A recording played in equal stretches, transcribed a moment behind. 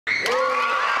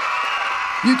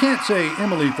You can't say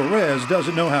Emily Pharez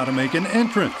doesn't know how to make an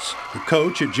entrance. The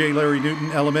coach at J. Larry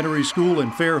Newton Elementary School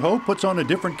in Fairhope puts on a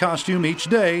different costume each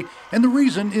day, and the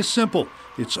reason is simple.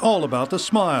 It's all about the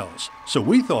smiles. So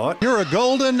we thought, you're a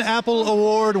Golden Apple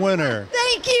Award winner.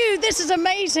 Thank you. This is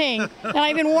amazing. And I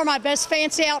even wore my best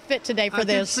fancy outfit today for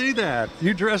this. I did see that.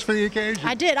 You dressed for the occasion.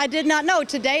 I did. I did not know.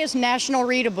 Today is National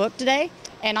Read a Book Day,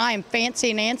 and I am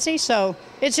Fancy Nancy, so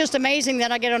it's just amazing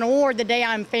that I get an award the day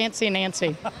I'm Fancy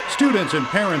Nancy. Students and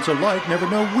parents alike never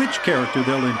know which character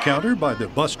they'll encounter by the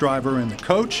bus driver and the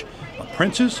coach. A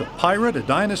princess, a pirate, a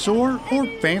dinosaur, or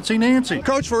Fancy Nancy.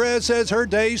 Coach Pharez says her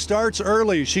day starts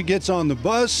early. She gets on the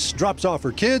bus, drops off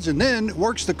her kids, and then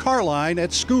works the car line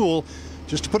at school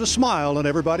just to put a smile on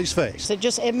everybody's face.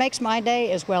 It makes my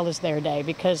day as well as their day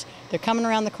because they're coming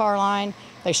around the car line.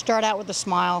 They start out with a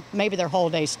smile. Maybe their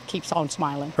whole day keeps on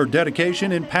smiling. Her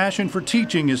dedication and passion for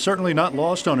teaching is certainly not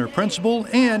lost on her principal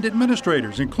and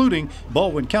administrators, including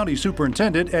Baldwin County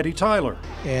Superintendent Eddie Tyler.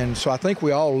 And so I think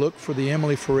we all look for the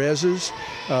Emily Pharezes.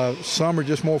 Some are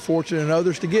just more fortunate than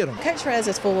others to get them. Coach Pharez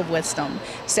is full of wisdom,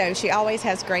 so she always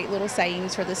has great little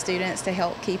sayings for the students to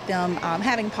help keep them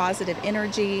having positive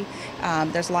energy.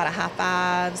 There's a lot of high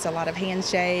fives, a lot of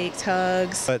handshakes,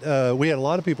 hugs. But we had a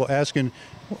lot of people asking,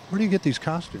 where do you get these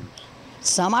costumes?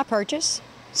 Some I purchase,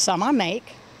 some I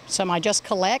make, some I just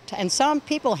collect, and some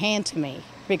people hand to me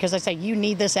because they say, you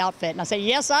need this outfit. And I say,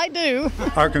 yes, I do.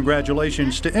 Our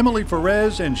congratulations to Emily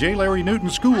Pharez and J. Larry Newton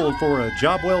School for a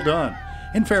job well done.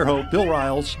 In Fairhope, Bill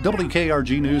Riles,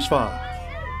 WKRG News 5.